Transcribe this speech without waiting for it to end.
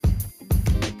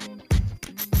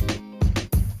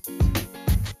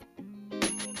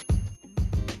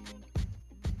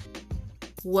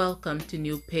Welcome to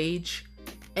New Page.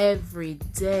 Every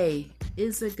day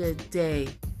is a good day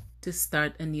to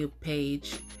start a new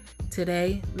page.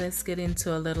 Today, let's get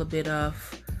into a little bit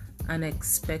of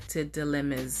unexpected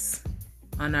dilemmas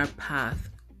on our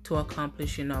path to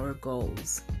accomplishing our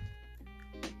goals.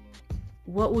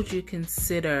 What would you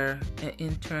consider an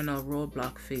internal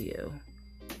roadblock for you?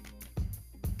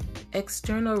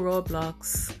 External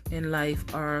roadblocks in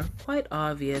life are quite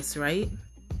obvious, right?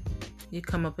 You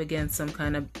come up against some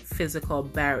kind of physical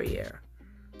barrier.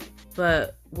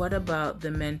 But what about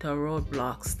the mental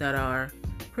roadblocks that are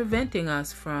preventing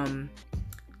us from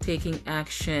taking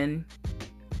action,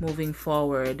 moving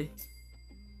forward?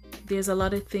 There's a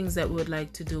lot of things that we would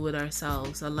like to do with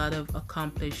ourselves, a lot of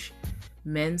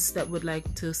accomplishments that we'd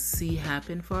like to see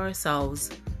happen for ourselves,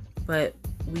 but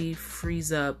we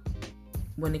freeze up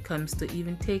when it comes to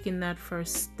even taking that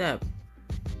first step.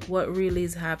 What really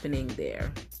is happening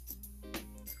there?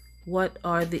 What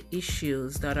are the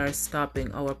issues that are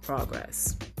stopping our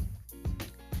progress?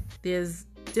 There's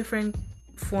different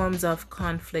forms of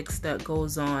conflicts that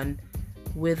goes on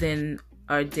within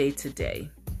our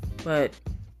day-to-day. But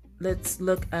let's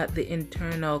look at the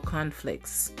internal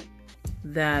conflicts,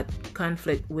 that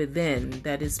conflict within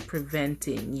that is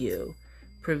preventing you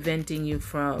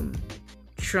from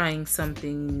trying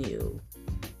something new,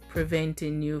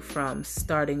 preventing you from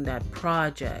starting that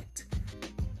project.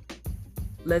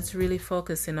 Let's really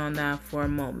focus in on that for a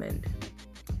moment.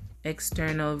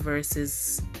 External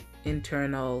versus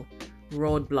internal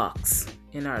roadblocks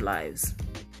in our lives.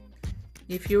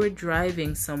 If you were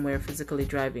driving somewhere, physically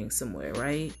driving somewhere,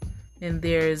 right? And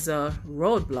there's a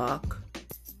roadblock,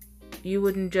 you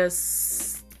wouldn't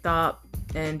just stop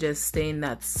and just stay in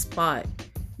that spot.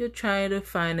 You're trying to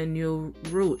find a new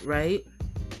route, right?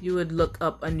 You would look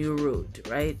up a new route,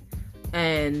 right?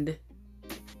 And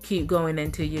keep going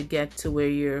until you get to where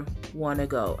you want to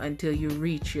go, until you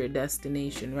reach your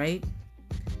destination, right?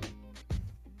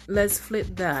 Let's flip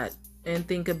that and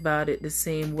think about it the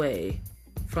same way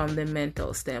from the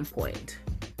mental standpoint.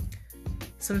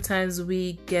 Sometimes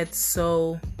we get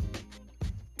so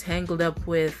tangled up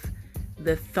with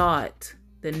the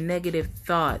negative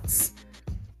thoughts,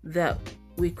 that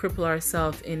we cripple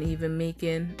ourselves in even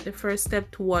making the first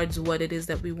step towards what it is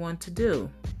that we want to do.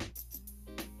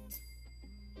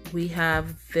 We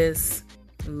have this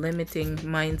limiting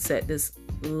mindset, this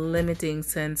limiting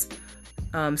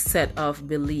set of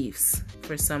beliefs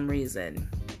for some reason.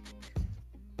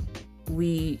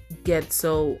 We get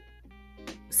so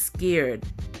scared,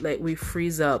 like we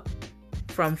freeze up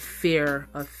from fear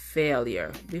of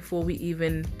failure before we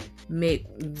even make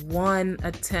one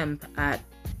attempt at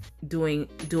doing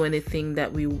anything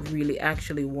that we really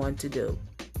actually want to do.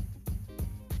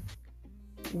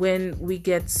 When we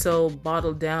get so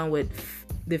bottled down with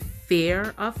the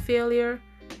fear of failure,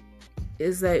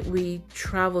 is that we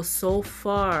travel so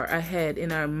far ahead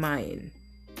in our mind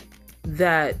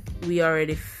that we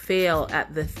already fail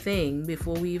at the thing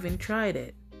before we even tried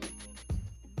it.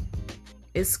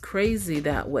 It's crazy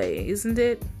that way, isn't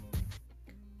it?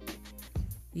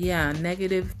 Yeah,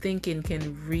 negative thinking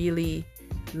can really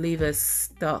leave us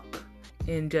stuck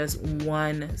in just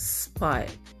one spot,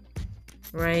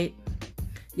 right?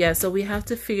 Yeah, so we have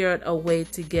to figure out a way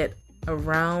to get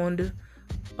around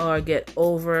or get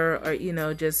over,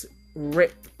 or just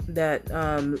rip that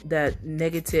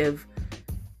negative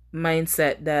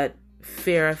mindset, that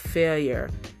fear of failure.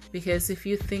 Because if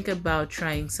you think about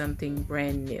trying something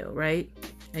brand new, right?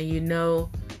 And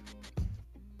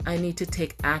I need to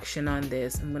take action on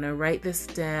this. I'm going to write this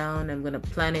down. I'm going to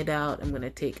plan it out. I'm going to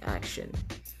take action.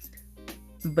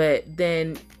 But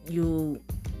then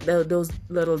those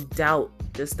little doubt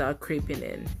just start creeping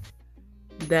in.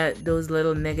 Those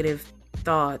little negative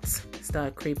thoughts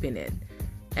start creeping in.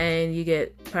 And you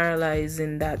get paralyzed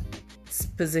in that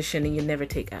position and you never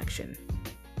take action.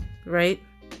 Right?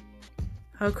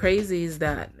 How crazy is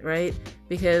that, right?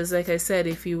 Because like I said,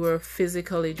 if you were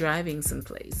physically driving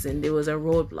someplace and there was a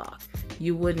roadblock,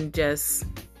 you wouldn't just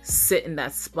sit in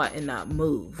that spot and not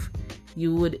move.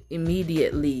 You would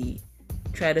immediately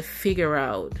try to figure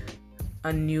out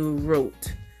a new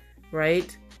route,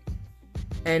 right?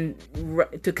 And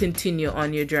to continue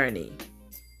on your journey.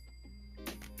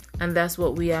 And that's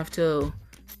what we have to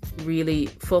really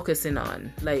focus in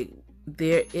on. Like,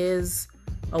 there is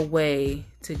a way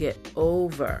to get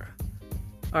over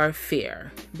our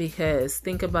fear, because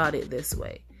think about it this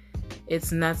way.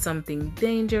 It's not something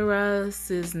dangerous,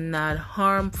 it's not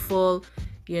harmful.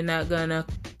 You're not gonna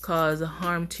cause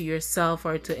harm to yourself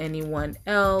or to anyone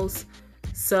else.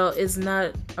 So it's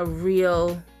not a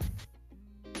real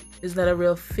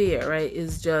fear, right?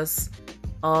 It's just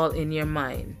all in your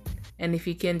mind. And if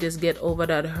you can just get over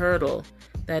that hurdle,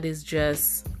 that is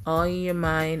just all in your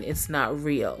mind, it's not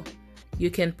real. You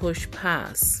can push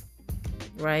past,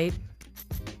 right?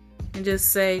 And just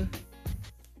say,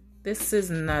 this is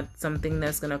not something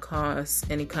that's going to cause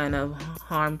any kind of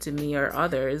harm to me or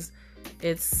others.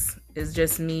 It's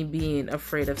just me being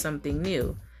afraid of something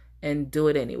new, and do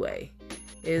it anyway.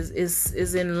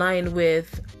 Is in line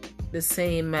with the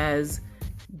same as,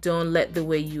 don't let the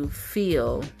way you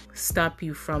feel stop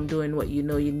you from doing what you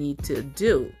know you need to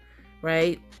do,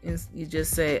 right? And you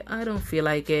just say, I don't feel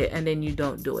like it, and then you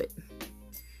don't do it.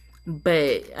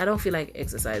 But I don't feel like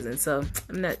exercising, so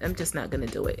I'm just not gonna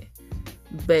do it.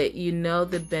 But you know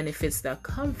the benefits that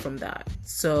come from that.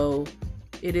 So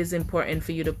it is important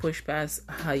for you to push past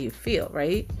how you feel,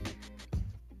 right?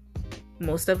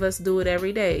 Most of us do it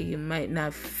every day. You might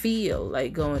not feel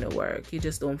like going to work. You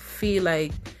just don't feel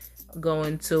like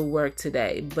going to work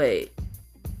today, but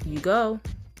you go,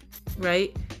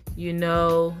 right? You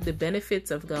know the benefits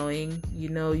of going. You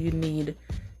know you need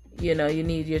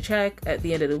your check at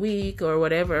the end of the week or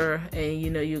whatever, and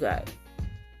you got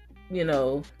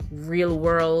real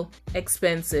world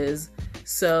expenses.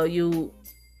 So you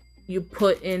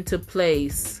put into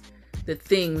place the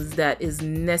things that is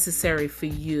necessary for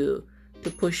you to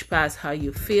push past how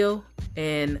you feel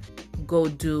and go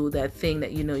do that thing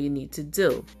that you need to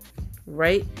do,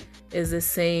 right? Is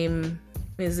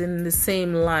in the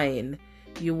same line.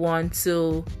 You want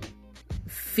to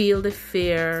feel the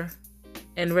fear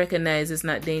and recognize it's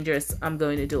not dangerous. I'm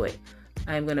going to do it.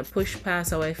 I'm going to push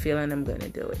past how I feel, and I'm going to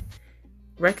do it.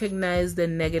 Recognize the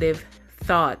negative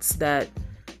thoughts that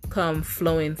come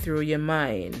flowing through your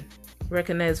mind.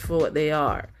 Recognize for what they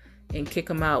are and kick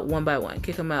them out one by one.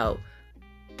 Kick them out.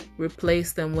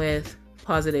 Replace them with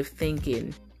positive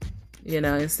thinking.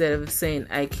 Instead of saying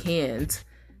I can't,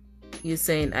 you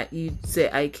say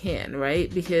I can,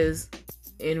 right? Because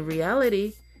in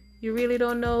reality, you really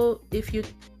don't know if you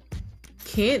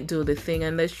can't do the thing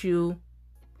unless you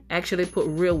actually put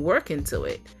real work into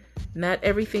it. Not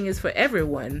everything is for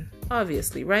everyone,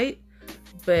 obviously, right?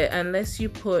 But unless you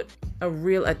put a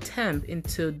real attempt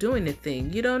into doing the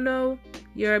thing, you don't know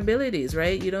your abilities,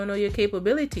 right? You don't know your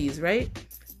capabilities, right?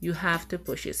 You have to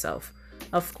push yourself,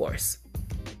 of course.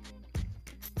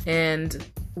 And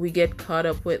we get caught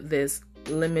up with this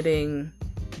limiting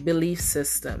belief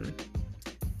system.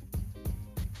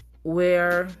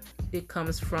 Where it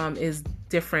comes from is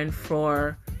different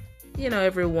for,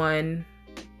 everyone.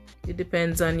 It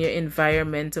depends on your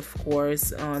environment, of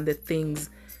course, on the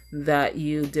things that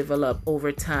you develop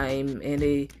over time and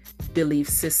a belief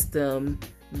system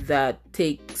that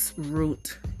takes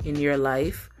root in your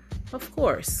life, of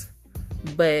course.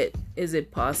 But is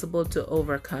it possible to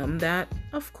overcome that?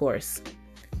 Of course.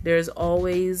 There's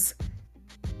always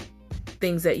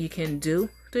things that you can do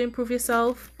to improve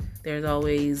yourself. There's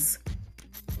always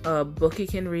a book you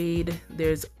can read.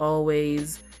 There's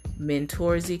always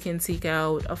mentors you can seek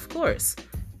out. Of course,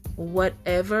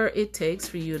 whatever it takes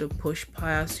for you to push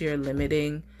past your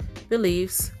limiting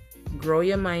beliefs, grow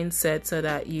your mindset so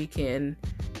that you can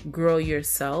grow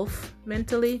yourself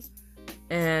mentally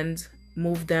and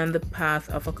move down the path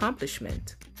of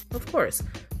accomplishment. Of course,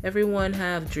 everyone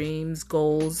have dreams,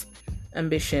 goals,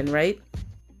 ambition, right?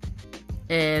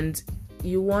 And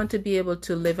you want to be able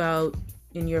to live out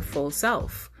in your full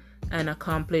self and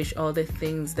accomplish all the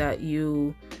things that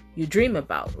you dream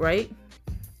about, right?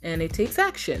 And it takes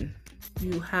action.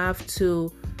 You have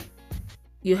to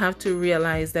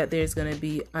realize that there's going to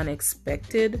be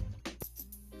unexpected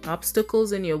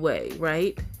obstacles in your way,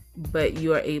 right? But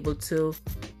you are able to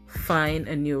find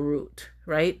a new route,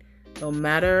 right? No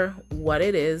matter what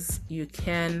it is, you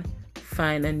can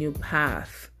find a new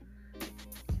path.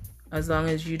 As long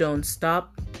as you don't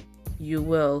stop, you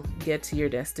will get to your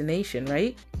destination,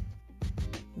 right?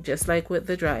 Just like with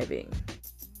the driving.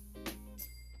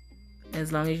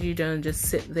 As long as you don't just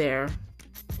sit there,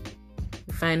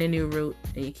 you find a new route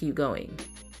and you keep going.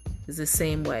 It's the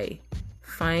same way.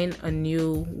 Find a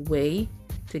new way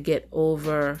to get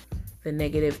over the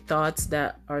negative thoughts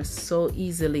that are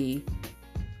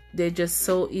they're just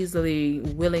so easily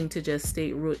willing to just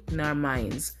take root in our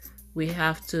minds. We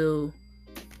have to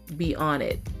be on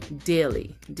it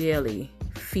daily.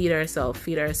 Feed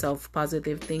ourselves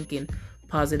positive thinking,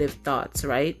 positive thoughts,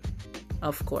 right?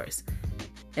 Of course.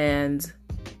 And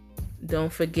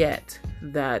don't forget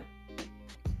that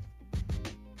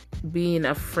being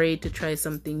afraid to try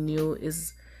something new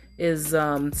is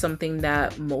something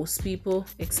that most people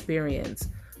experience.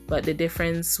 But the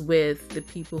difference with the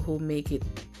people who make it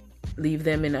leave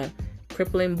them in a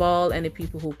crippling ball and the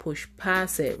people who push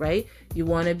past it, right? You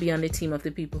want to be on the team of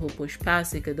the people who push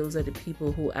past it, because those are the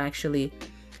people who actually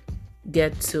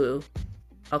get to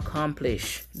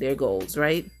accomplish their goals,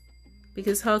 right?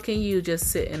 Because how can you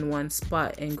just sit in one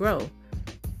spot and grow?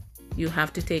 You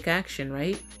have to take action,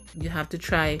 right? You have to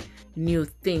try new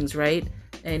things, right?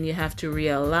 And you have to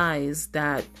realize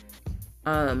that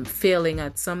failing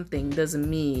at something doesn't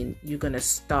mean you're going to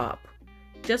stop.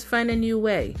 Just find a new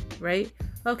way, right?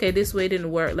 Okay, this way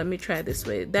didn't work. Let me try this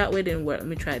way. That way didn't work. Let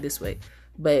me try this way.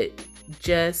 But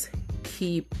just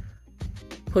keep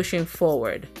pushing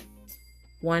forward.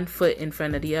 One foot in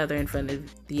front of the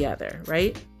other,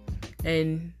 right?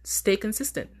 And stay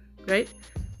consistent, right?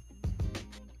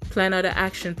 Plan out an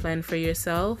action plan for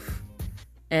yourself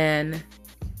and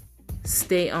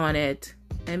stay on it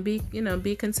and be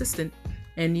consistent,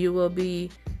 and you will be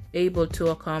able to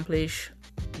accomplish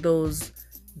those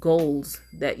goals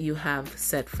that you have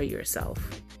set for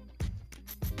yourself.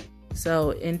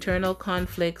 So internal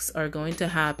conflicts are going to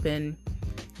happen,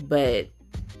 but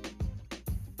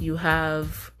you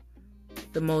have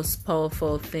the most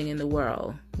powerful thing in the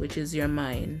world, which is your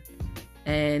mind.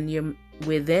 And you're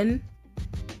within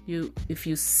you. If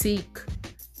you seek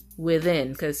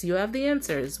within, because you have the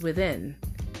answers within,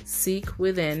 seek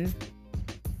within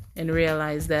and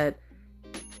realize that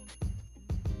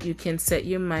you can set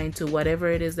your mind to whatever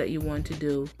it is that you want to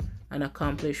do and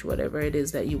accomplish whatever it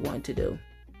is that you want to do.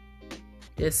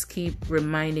 Just keep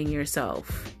reminding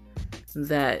yourself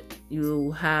that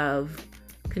you have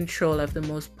control of the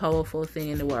most powerful thing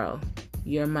in the world,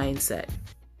 your mindset,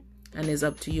 and it's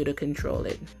up to you to control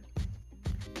it.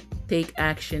 Take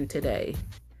action today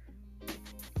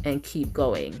and keep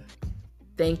going.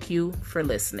 Thank you for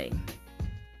listening.